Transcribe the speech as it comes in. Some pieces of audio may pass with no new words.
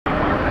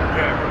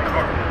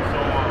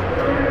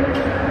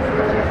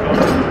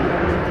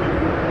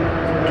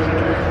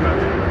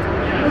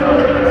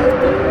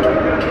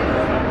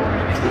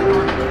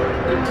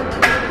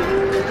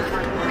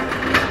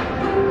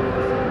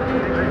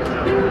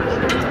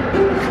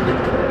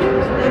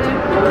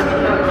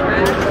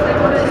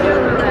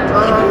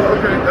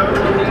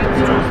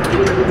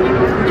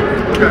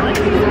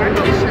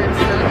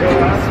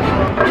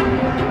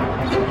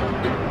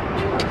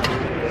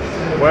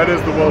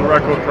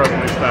record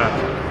presently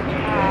stand?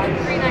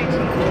 319.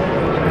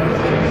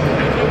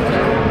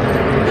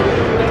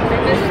 I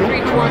missed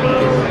 320.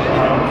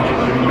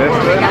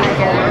 Missed it?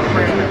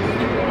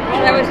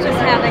 I was just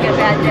having a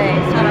bad day,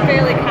 so I'm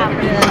fairly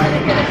confident I'm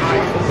going to get it right.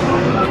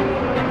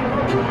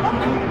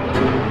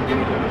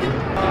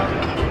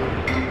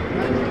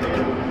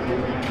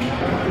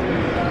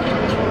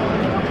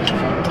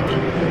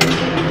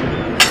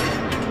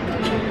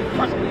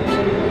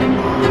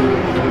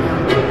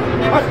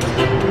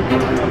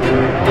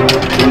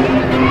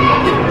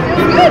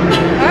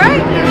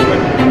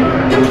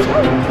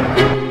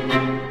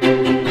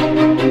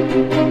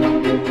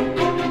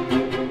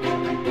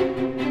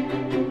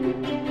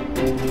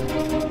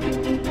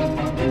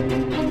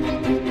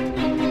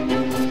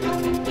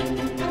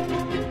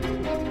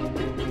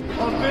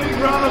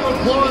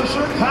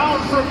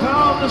 Pound for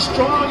pound, the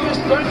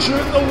strongest bencher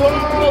in the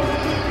world,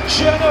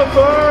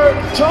 Jennifer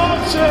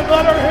Thompson.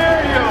 Let her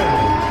hear you.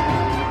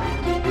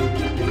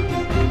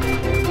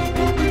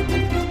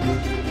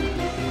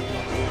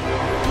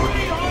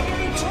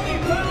 320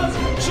 pounds.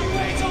 She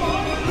weighs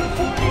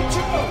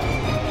 142.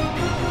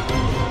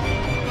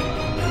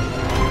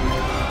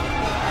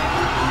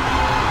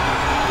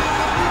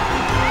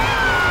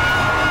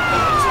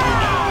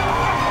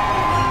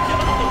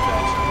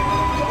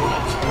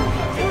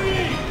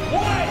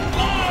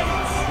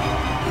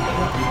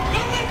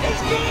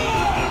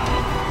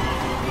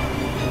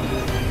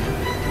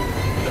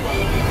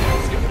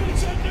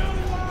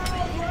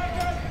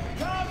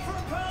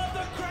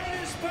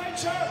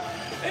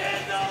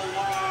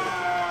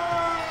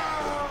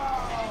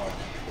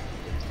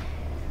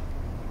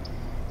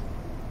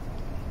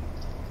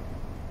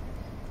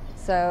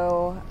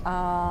 So,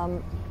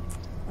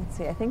 let's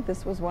see, I think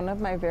this was one of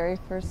my very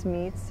first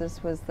meets.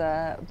 This was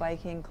the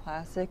biking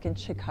classic in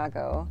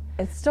Chicago.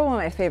 It's still one of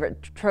my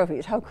favorite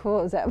trophies. How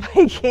cool is that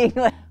biking?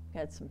 Like, we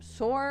had some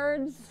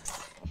swords.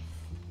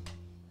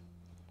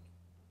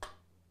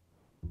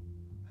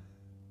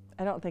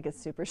 I don't think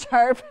it's super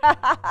sharp,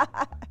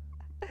 but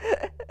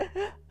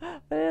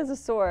it is a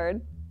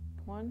sword.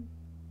 1,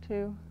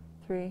 2,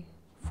 3,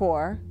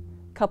 4.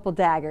 Couple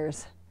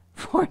daggers.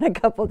 4 and a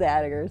couple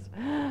daggers.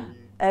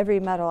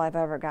 Every medal I've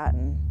ever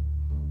gotten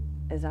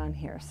is on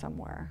here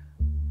somewhere.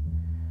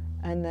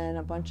 And then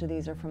a bunch of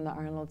these are from the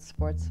Arnold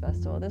Sports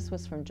Festival. This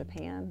was from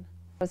Japan.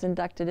 I was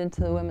inducted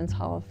into the Women's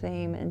Hall of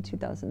Fame in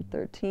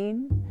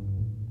 2013.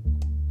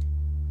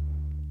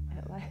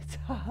 It lights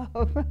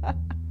up.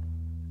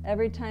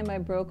 Every time I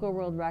broke a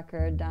world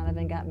record,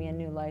 Donovan got me a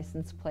new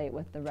license plate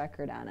with the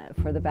record on it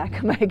for the back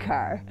of my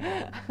car.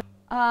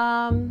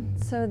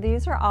 So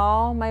these are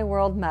all my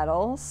world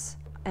medals.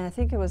 And I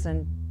think it was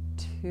in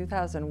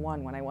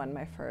 2001 when I won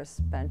my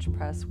first bench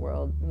press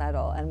world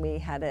medal, and we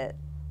had it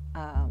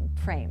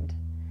framed.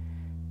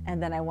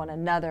 And then I won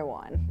another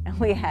one, and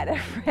we had it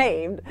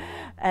framed.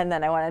 And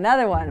then I won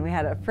another one, and we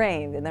had it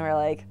framed. And then we're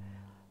like,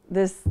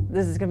 this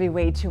is gonna be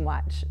way too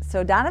much.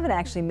 So Donovan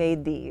actually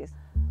made these.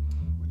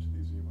 Which of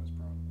these are you most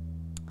proud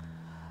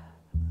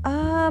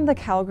of? The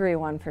Calgary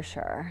one for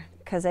sure,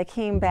 because I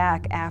came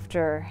back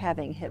after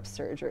having hip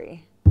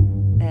surgery,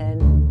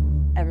 and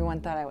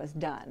everyone thought I was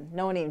done.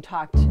 No one even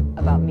talked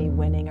about me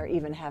winning or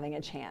even having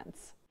a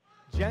chance.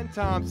 Jen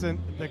Thompson,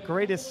 the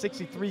greatest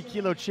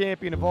 63-kilo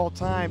champion of all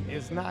time,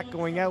 is not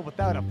going out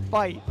without a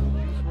fight.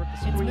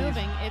 It's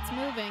moving, it's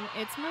moving,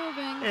 it's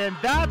moving. And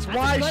that's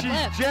why she's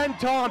lift. Jen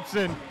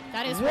Thompson.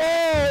 That is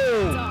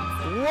Whoa!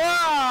 Thompson.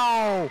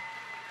 Wow!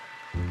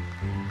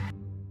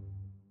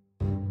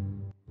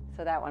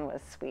 So that one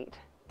was sweet,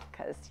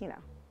 because, you know,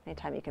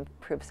 anytime you can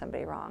prove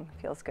somebody wrong,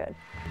 feels good.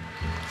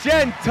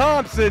 Jen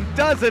Thompson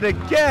does it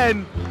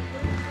again.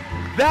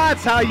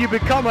 That's how you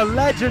become a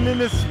legend in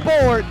the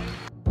sport.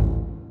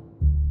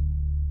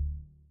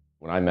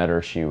 When I met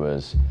her, she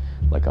was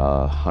like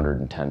a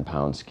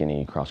 110-pound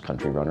skinny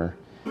cross-country runner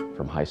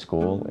from high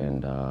school,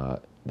 and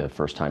the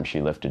first time she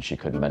lifted, she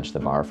couldn't bench the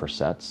bar for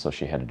sets, so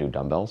she had to do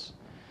dumbbells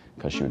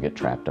because she would get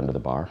trapped under the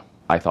bar.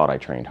 I thought I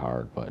trained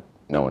hard, but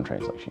no one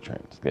trains like she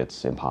trains.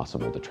 It's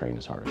impossible to train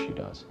as hard as she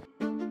does.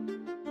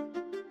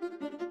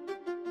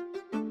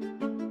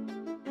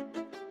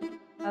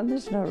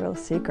 There's no real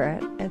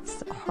secret.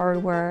 It's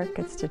hard work,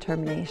 it's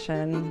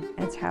determination,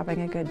 it's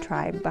having a good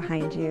tribe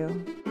behind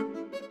you.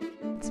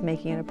 It's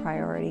making it a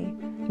priority,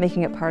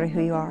 making it part of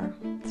who you are.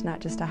 It's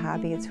not just a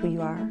hobby, it's who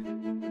you are.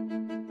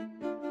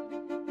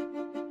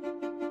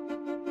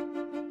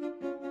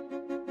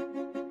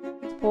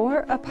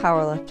 Sport of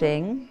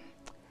powerlifting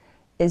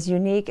is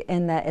unique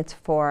in that it's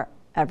for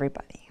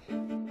everybody.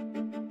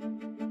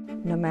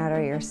 No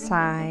matter your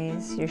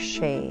size, your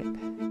shape,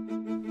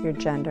 your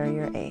gender,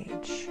 your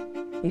age.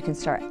 You can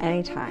start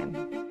anytime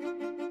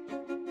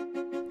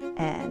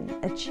and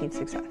achieve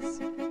success.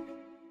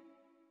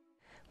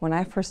 When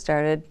I first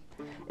started,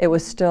 it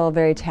was still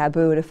very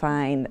taboo to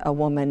find a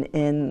woman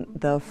in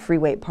the free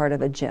weight part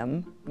of a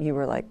gym. You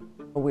were like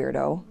a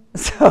weirdo.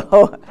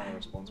 So,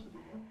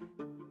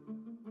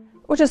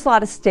 well, just a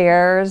lot of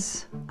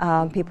stares.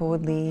 People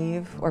would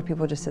leave, or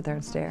people would just sit there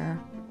and stare.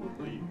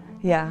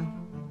 Yeah.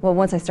 Well,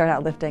 once I started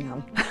out lifting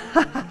them.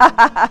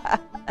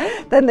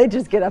 Then they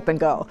just get up and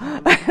go.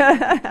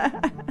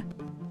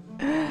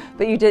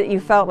 But you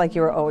felt like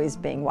you were always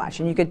being watched,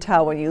 and you could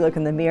tell when you look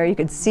in the mirror, you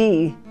could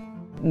see.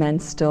 Men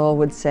still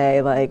would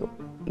say, like,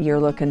 you're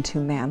looking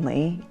too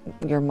manly,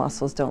 your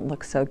muscles don't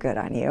look so good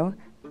on you.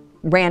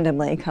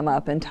 Randomly come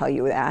up and tell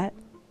you that.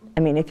 I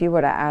mean, if you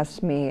would have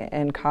asked me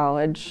in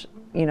college,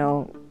 you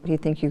know, do you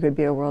think you could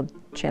be a world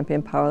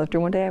champion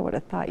powerlifter one day? I would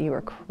have thought you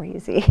were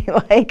crazy.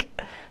 Like,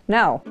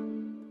 no.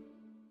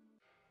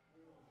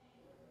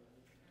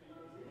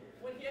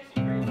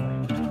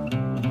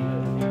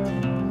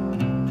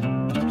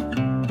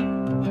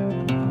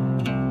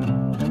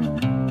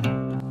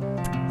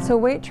 So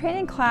weight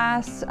training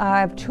class, I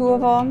have 2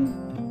 of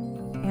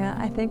them. Yeah,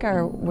 I think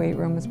our weight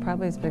room is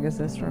probably as big as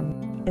this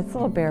room. It's a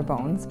little bare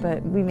bones,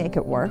 but we make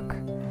it work.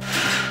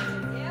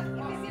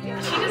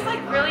 She just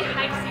like really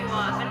hypes you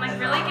up and like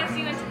really gets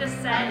you into the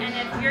set, and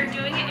if you're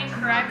doing it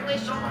incorrectly,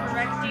 she'll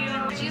correct you.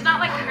 And she's not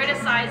like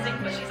criticizing,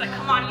 but she's like,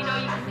 come on, you know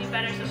you can do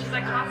better. So she's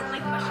like constantly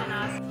pushing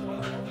us.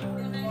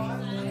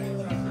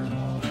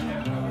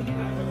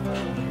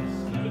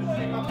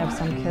 I have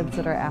some kids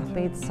that are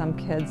athletes, some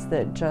kids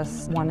that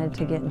just wanted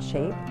to get in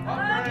shape.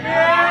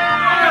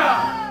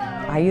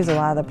 I use a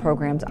lot of the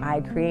programs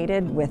I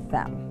created with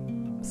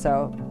them.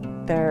 So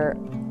they're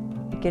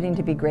getting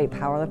to be great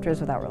powerlifters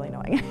without really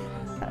knowing it.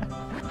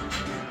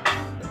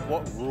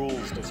 What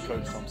rules does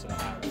Coach Thompson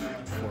have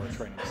for a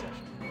training session?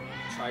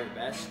 Try your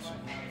best,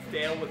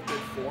 fail with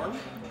good form.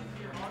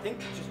 I think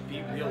just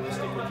be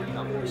realistic with your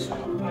numbers.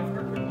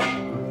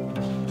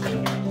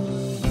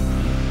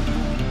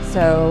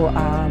 So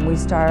we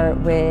start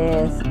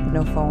with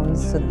no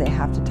phones, so they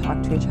have to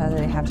talk to each other,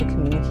 they have to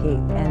communicate,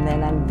 and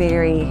then I'm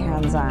very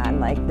hands-on,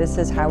 like this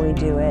is how we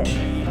do it.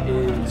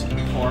 It's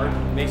hard,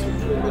 makes me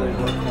really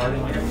work hard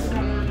in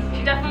here.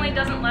 She definitely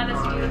doesn't let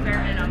us do the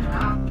bare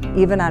minimum.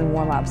 Even on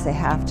warm-ups, they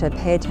have to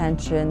pay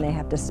attention, they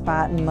have to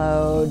spot and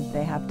load,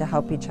 they have to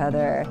help each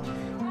other.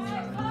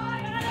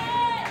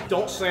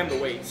 Don't slam the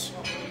weights.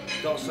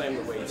 Don't slam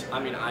the weights. I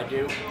mean, I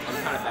do.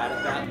 I'm kind of bad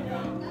at that.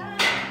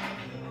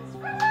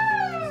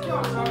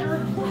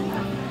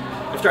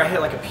 After I hit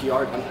like a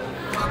PR,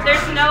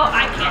 there's no,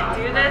 I can't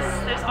do this.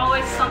 There's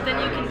always something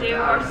you can do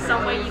or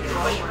some way you can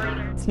push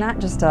further. It's not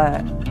just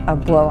a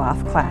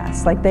blow-off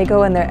class. Like they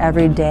go in there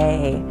every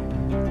day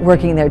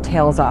working their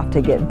tails off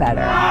to get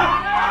better.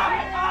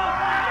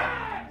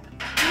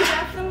 We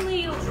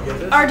definitely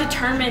are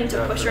determined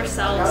to push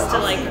ourselves to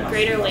like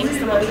greater lengths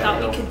than what we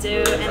thought we could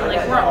do, and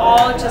like we're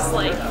all just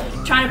like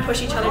trying to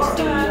push each other to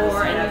do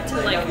more and to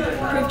like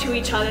prove to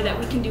each other that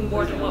we can do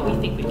more than what we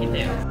think we can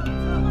do.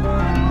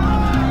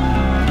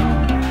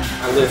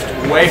 I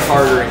lift way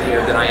harder in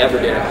here than I ever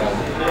did at home.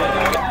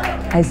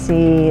 I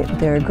see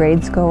their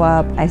grades go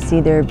up, I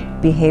see their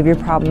behavior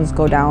problems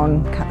go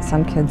down.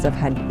 Some kids have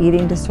had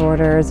eating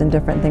disorders and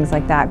different things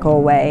like that go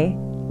away.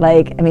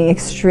 Like, I mean,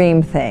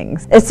 extreme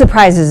things. It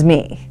surprises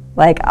me.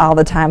 Like, all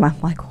the time, I'm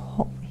like,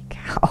 holy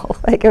cow.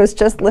 Like, it was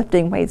just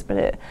lifting weights, but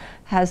it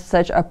has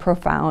such a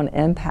profound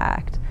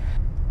impact.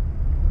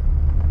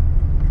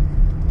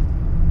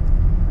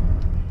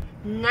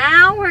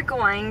 Now we're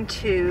going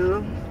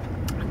to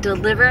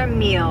deliver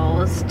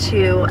meals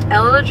to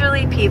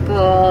elderly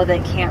people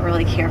that can't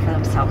really care for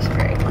themselves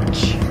very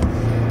much.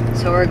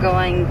 So we're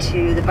going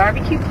to the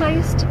barbecue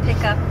place to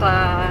pick up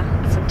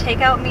some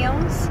takeout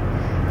meals,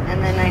 and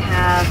then I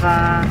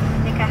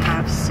think I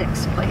have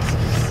 6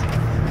 places.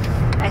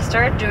 I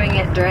started doing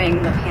it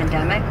during the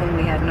pandemic when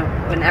we had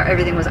when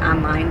everything was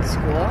online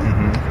school.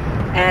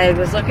 And I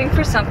was looking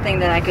for something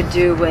that I could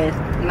do with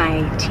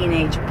my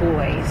teenage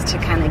boys to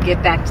kind of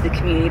give back to the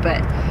community,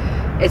 but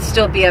it'd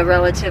still be a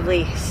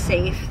relatively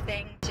safe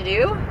thing to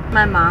do.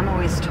 My mom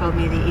always told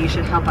me that you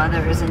should help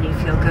others and you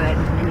feel good,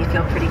 and you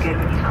feel pretty good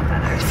when you help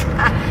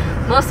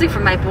others. Mostly for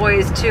my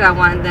boys too, I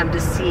wanted them to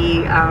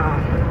see,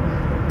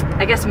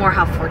 I guess, more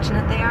how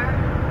fortunate they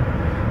are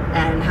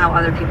and how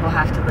other people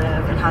have to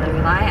live and how they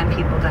rely on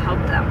people to help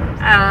them.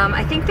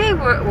 I think they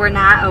were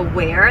not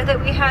aware that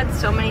we had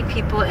so many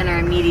people in our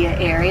immediate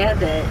area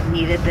that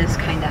needed this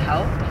kind of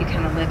help. You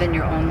kind of live in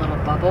your own little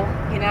bubble,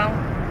 you know,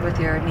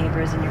 with your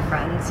neighbors and your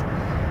friends.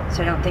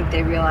 So I don't think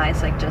they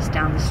realized, like, just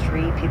down the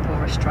street, people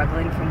were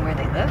struggling from where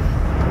they live.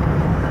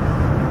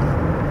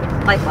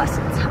 Life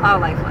lessons, all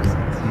life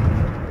lessons.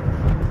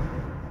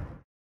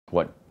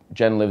 What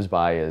Jen lives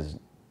by is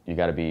you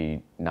got to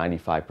be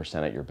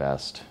 95% at your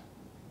best,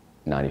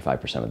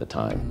 95% of the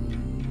time.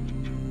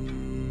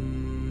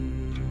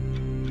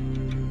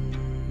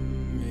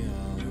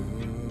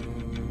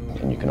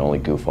 And you can only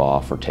goof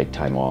off or take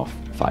time off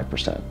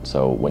 5%.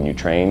 So when you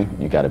train,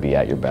 you got to be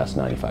at your best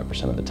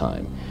 95% of the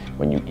time.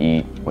 When you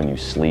eat, when you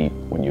sleep,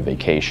 when you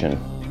vacation,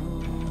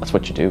 that's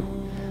what you do.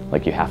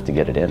 Like, you have to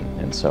get it in.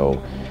 And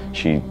so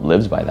she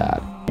lives by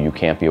that. You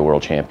can't be a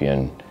world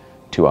champion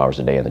 2 hours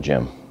a day in the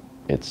gym.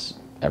 It's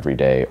every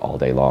day, all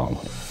day long.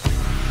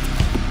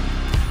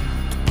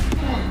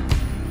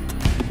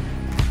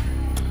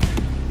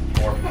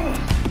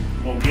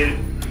 We'll get it.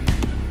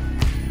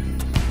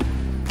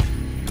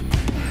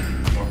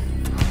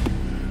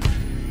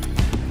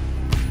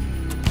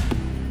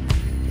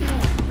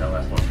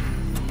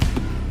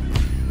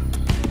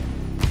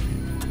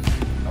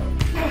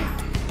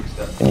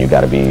 you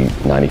got to be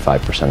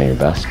 95% of your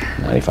best,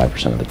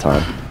 95% of the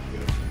time.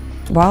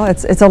 Well,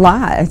 it's a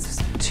lot. It's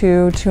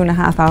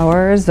 2.5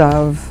 hours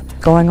of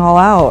going all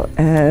out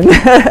and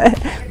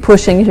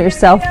pushing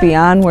yourself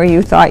beyond where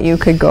you thought you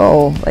could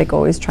go, like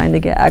always trying to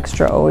get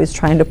extra, always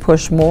trying to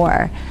push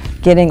more,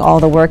 getting all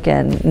the work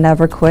in,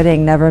 never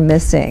quitting, never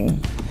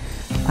missing,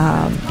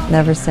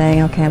 never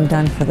saying, okay, I'm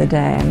done for the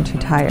day, I'm too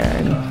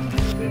tired.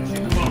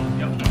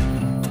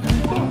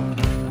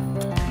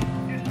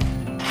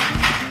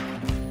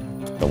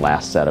 The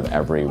last set of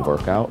every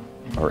workout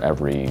or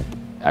every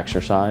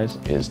exercise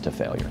is to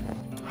failure.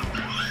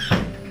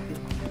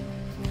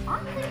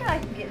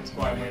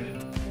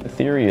 The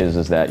theory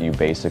is that you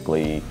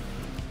basically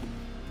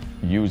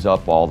use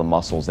up all the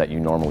muscles that you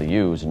normally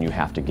use, and you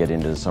have to get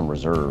into some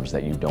reserves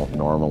that you don't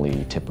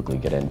normally typically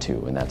get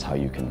into, and that's how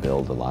you can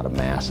build a lot of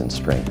mass and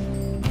strength.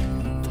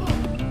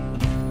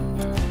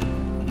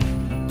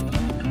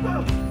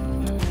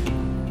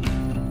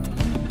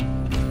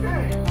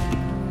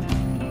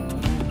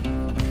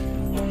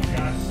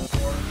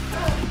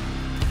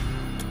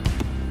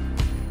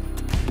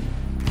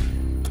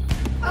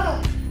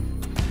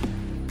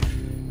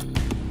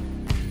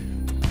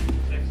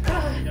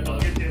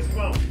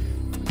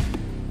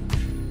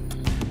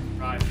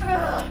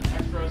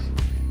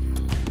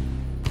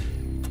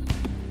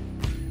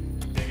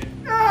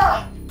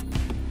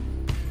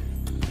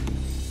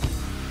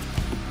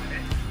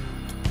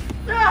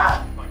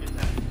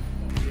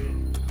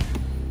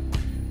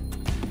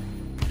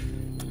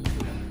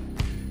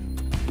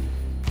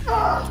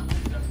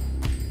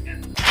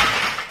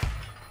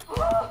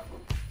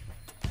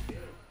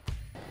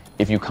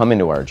 If you come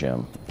into our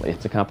gym,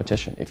 it's a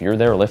competition. If you're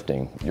there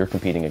lifting, you're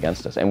competing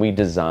against us. And we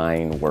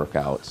design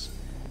workouts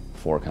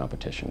for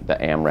competition. The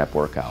AMRAP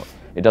workout.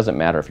 It doesn't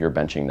matter if you're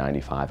benching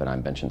 95 and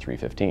I'm benching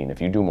 315.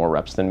 If you do more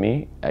reps than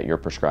me at your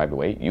prescribed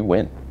weight, you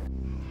win.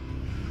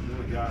 You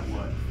only got,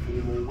 what, 4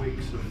 more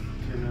weeks of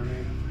 10 and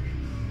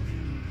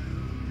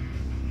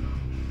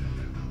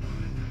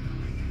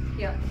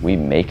 8? Yep. We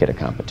make it a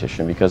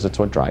competition because it's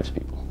what drives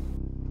people.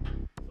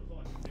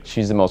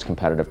 She's the most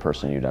competitive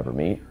person you'd ever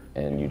meet,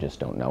 and you just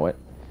don't know it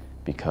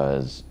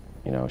because,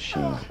 you know,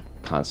 she's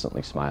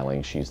constantly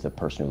smiling. She's the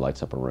person who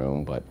lights up a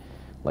room, but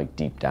like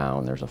deep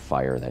down there's a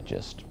fire that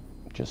just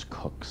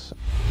cooks.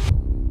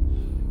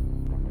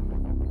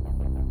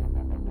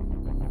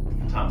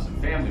 Thompson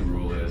family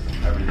rule is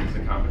everything's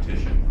a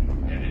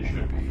competition, and it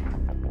should be.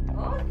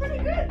 Oh, it's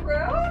pretty good,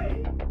 bro.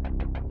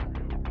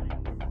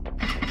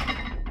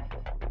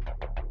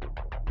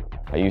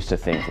 I used to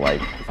think,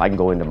 like, if I can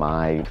go into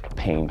my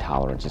pain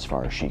tolerance as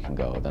far as she can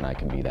go, then I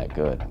can be that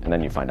good. And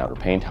then you find out her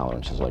pain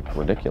tolerance is, like,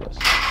 ridiculous.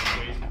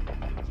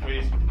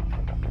 Squeeze.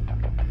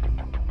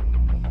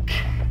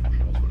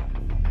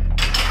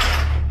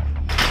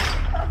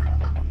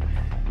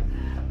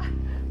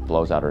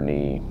 Blows out her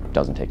knee,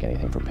 doesn't take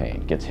anything for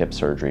pain. Gets hip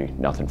surgery,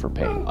 nothing for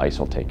pain. Ice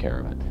will take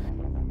care of it.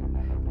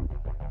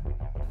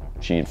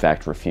 She, in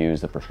fact,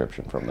 refused the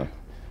prescription from the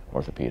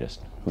orthopedist,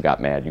 who got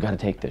mad. You got to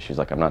take this. She's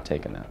like, I'm not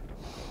taking that.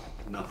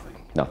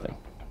 Nothing.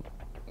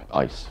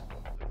 Ice.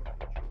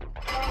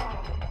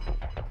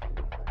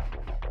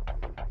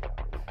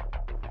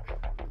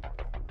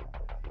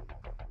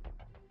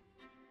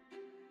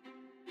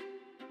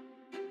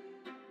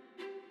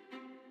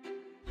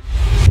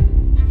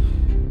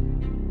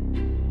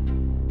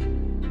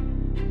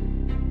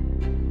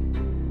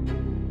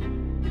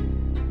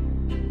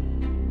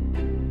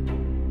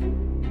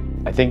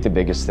 I think the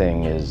biggest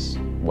thing is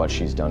what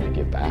she's done to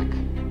give back,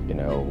 you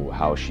know,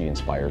 how she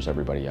inspires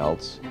everybody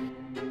else.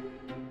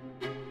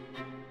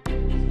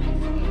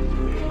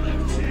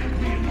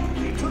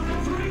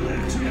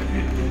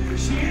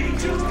 She ain't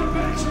just a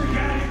venture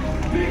guy.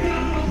 Big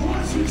round of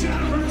applause for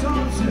Jennifer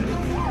Thompson.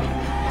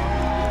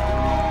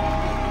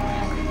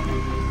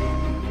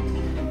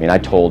 I mean, I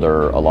told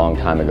her a long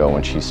time ago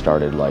when she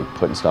started like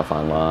putting stuff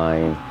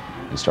online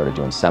and started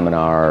doing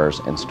seminars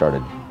and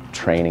started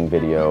training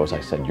videos, I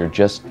said, you're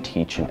just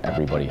teaching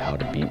everybody how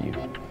to beat you.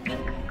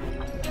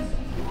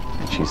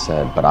 And she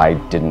said, but I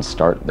didn't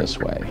start this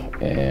way,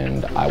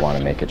 and I want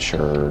to make it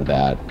sure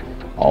that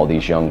all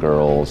these young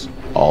girls,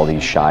 all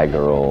these shy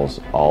girls,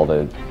 all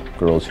the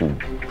girls who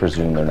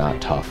presume they're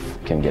not tough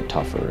can get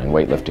tougher, and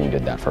weightlifting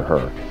did that for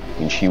her. I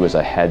mean, she was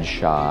a head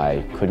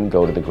shy, couldn't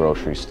go to the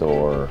grocery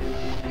store,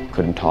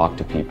 couldn't talk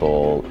to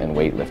people, and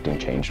weightlifting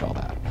changed all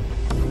that.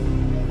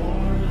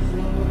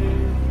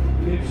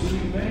 If she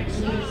makes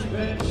this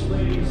bench,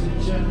 ladies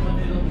and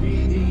gentlemen, it'll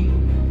be the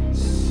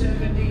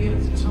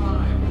 70th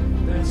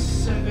time. That's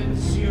 7-0.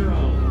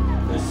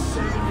 The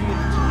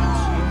 70th time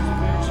she has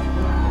benched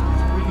more than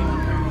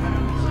 300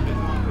 pounds in a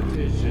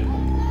competition.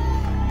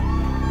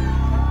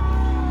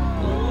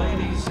 Well,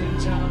 ladies and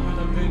gentlemen,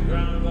 a big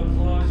round of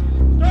applause.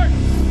 Start!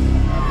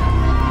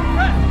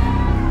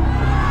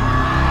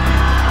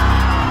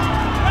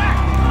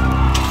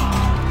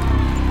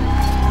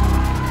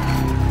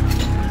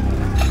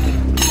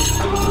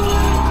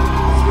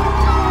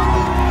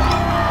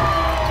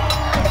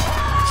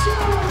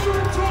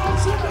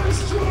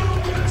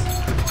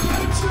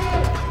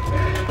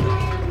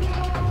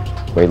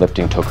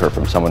 Weightlifting took her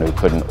from someone who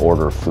couldn't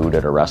order food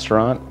at a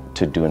restaurant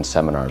to doing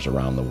seminars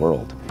around the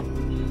world.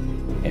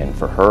 And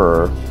for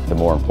her, the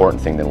more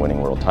important thing than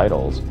winning world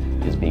titles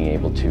is being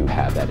able to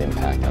have that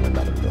impact on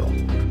another girl.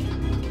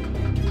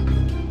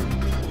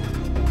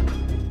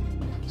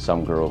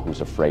 Some girl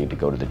who's afraid to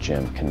go to the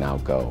gym can now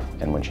go,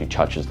 and when she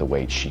touches the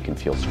weight, she can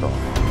feel strong.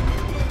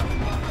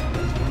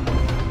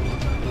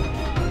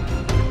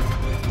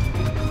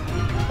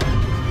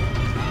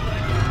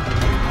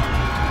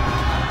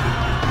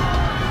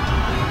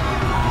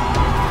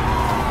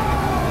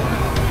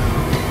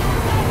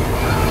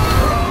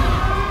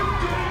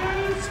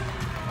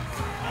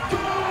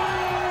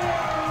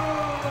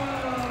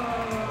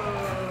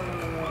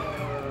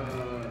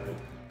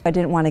 I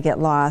didn't want to get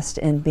lost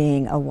in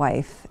being a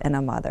wife and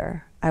a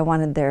mother. I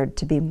wanted there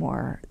to be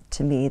more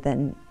to me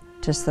than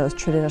just those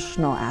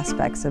traditional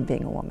aspects of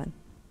being a woman.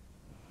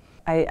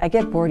 I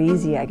get bored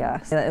easy, I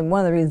guess. And one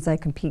of the reasons I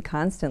compete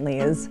constantly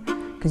is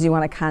because you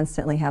want to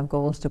constantly have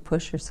goals to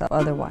push yourself.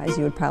 Otherwise,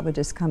 you would probably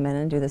just come in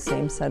and do the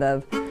same set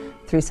of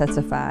 3 sets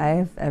of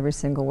 5 every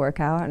single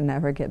workout and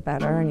never get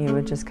better, and you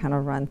would just kind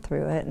of run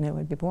through it and it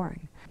would be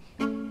boring.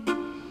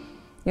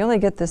 You only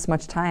get this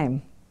much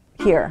time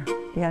here.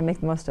 You gotta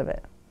make the most of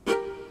it.